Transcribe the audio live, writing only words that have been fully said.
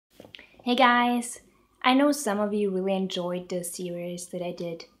Hey guys! I know some of you really enjoyed the series that I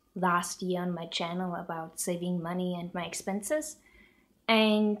did last year on my channel about saving money and my expenses.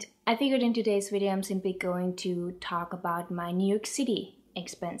 And I figured in today's video I'm simply going to talk about my New York City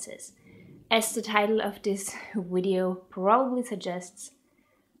expenses. As the title of this video probably suggests,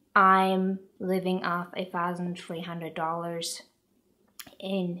 I'm living off $1,300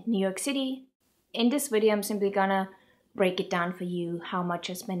 in New York City. In this video I'm simply gonna break it down for you how much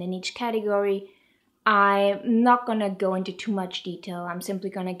I spend in each category. I'm not gonna go into too much detail. I'm simply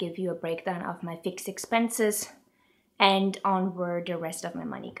gonna give you a breakdown of my fixed expenses and on where the rest of my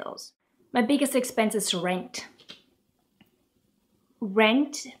money goes. My biggest expense is rent.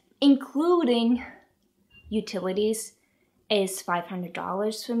 Rent, including utilities, is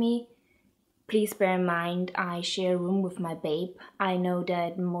 $500 for me. Please bear in mind I share a room with my babe. I know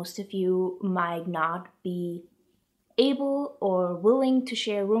that most of you might not be able or willing to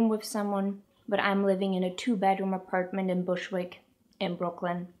share a room with someone, but I'm living in a 2-bedroom apartment in Bushwick in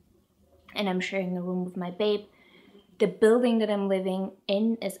Brooklyn, and I'm sharing a room with my babe. The building that I'm living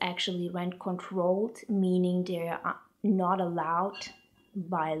in is actually rent controlled, meaning they're not allowed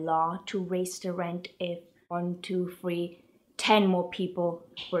by law to raise the rent if 1, 2, 3, 10 more people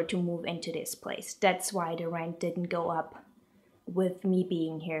were to move into this place. That's why the rent didn't go up with me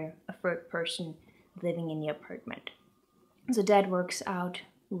being here, a third person living in the apartment. So that works out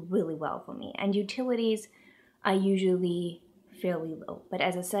really well for me. And utilities are usually fairly low. But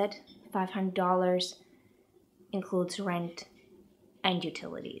as I said, $500 includes rent and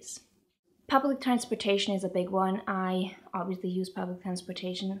utilities. Public transportation is a big one. I obviously use public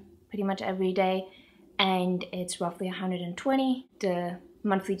transportation pretty much every day, and it's roughly $120. The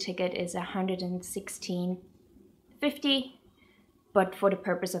monthly ticket is $116.50, but for the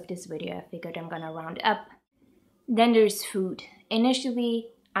purpose of this video, I figured I'm gonna round up. Then there's food. Initially,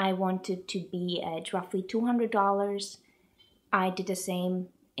 I wanted to be at roughly $200. I did the same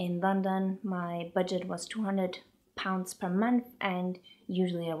in London. My budget was £200 per month, and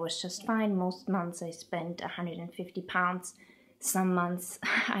usually I was just fine. Most months I spent £150. Some months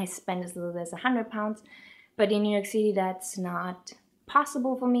I spent as little as £100. But in New York City, that's not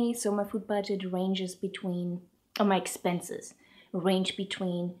possible for me. So my food budget ranges between, or my expenses range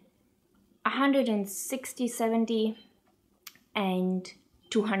between 160, 70 and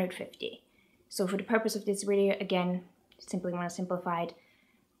 250. So for the purpose of this video, again, simply want to simplify it,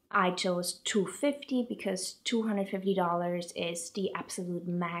 I chose 250 because $250 is the absolute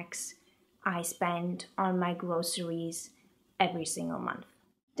max I spend on my groceries every single month.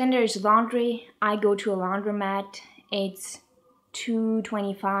 Then there's laundry. I go to a laundromat. It's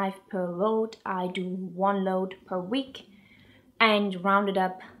 $2.25 per load. I do 1 load per week, and rounded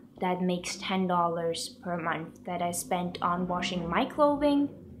up, that makes $10 per month that I spent on washing my clothing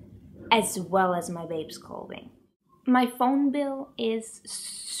as well as my babe's clothing. My phone bill is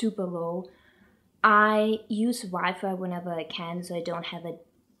super low. I use Wi-Fi whenever I can, so I don't have a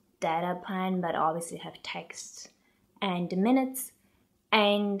data plan, but obviously have texts and the minutes,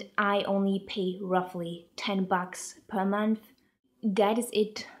 and I only pay roughly $10 per month. That is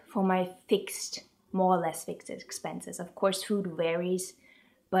it for my fixed, more or less fixed expenses. Of course, food varies,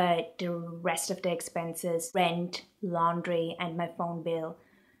 but the rest of the expenses, rent, laundry, and my phone bill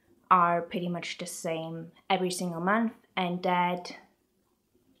are pretty much the same every single month, and that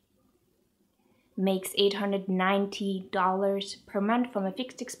makes $890 per month for my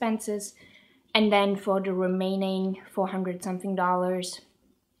fixed expenses. And then for the remaining 400 something dollars,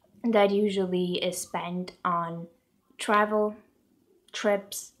 that usually is spent on travel,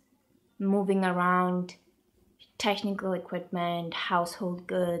 trips, moving around, technical equipment, household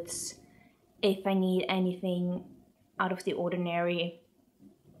goods, if I need anything out of the ordinary,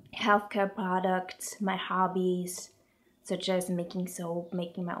 healthcare products, my hobbies, such as making soap,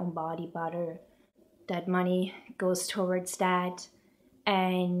 making my own body butter. That money goes towards that,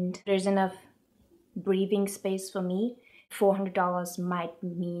 and there's enough breathing space for me. $400 might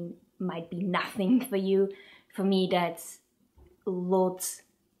be nothing for you. For me, that's loads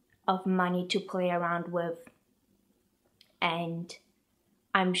of money to play around with. And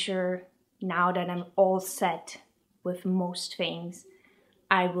I'm sure now that I'm all set with most things,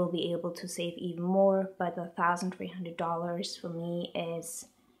 I will be able to save even more, but $1,300 for me is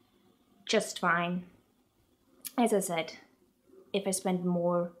just fine. As I said, if I spend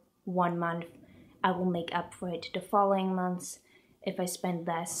more one month, I will make up for it the following months. If I spend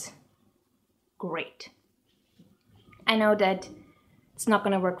less, great. I know that it's not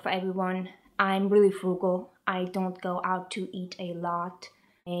gonna work for everyone. I'm really frugal. I don't go out to eat a lot.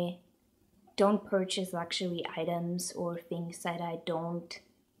 I don't purchase luxury items or things that I don't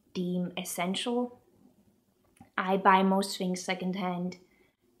deem essential. I buy most things secondhand.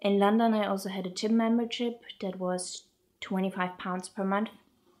 In London, I also had a gym membership that was £25 per month.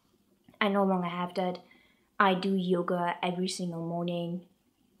 I no longer have that. I do yoga every single morning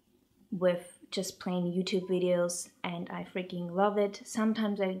with just plain YouTube videos, and I freaking love it.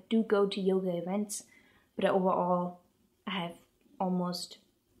 Sometimes I do go to yoga events, but overall I have almost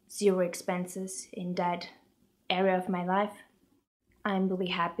zero expenses in that area of my life. I'm really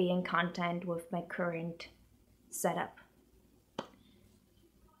happy and content with my current setup.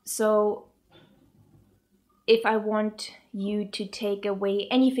 So if I want you to take away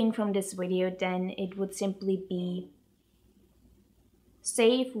anything from this video, then it would simply be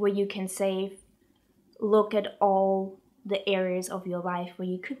save where you can save. Look at all the areas of your life where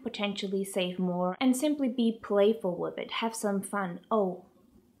you could potentially save more, and simply be playful with it. Have some fun. Oh,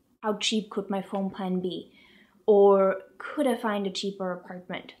 how cheap could my phone plan be? Or could I find a cheaper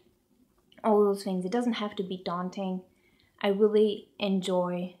apartment? All those things. It doesn't have to be daunting. I really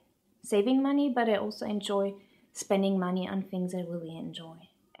enjoy saving money, but I also enjoy spending money on things I really enjoy.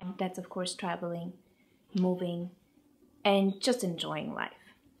 And that's of course traveling, moving, and just enjoying life.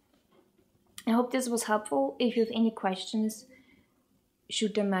 I hope this was helpful. If you have any questions,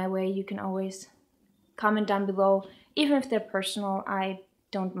 shoot them my way. You can always comment down below. Even if they're personal, I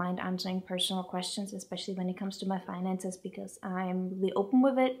don't mind answering personal questions, especially when it comes to my finances, because I'm really open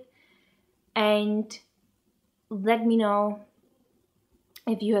with it. And let me know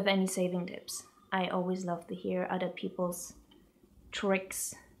if you have any saving tips. I always love to hear other people's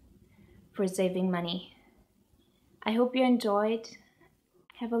tricks for saving money. I hope you enjoyed.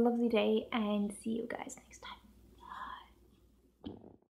 Have a lovely day and see you guys next time.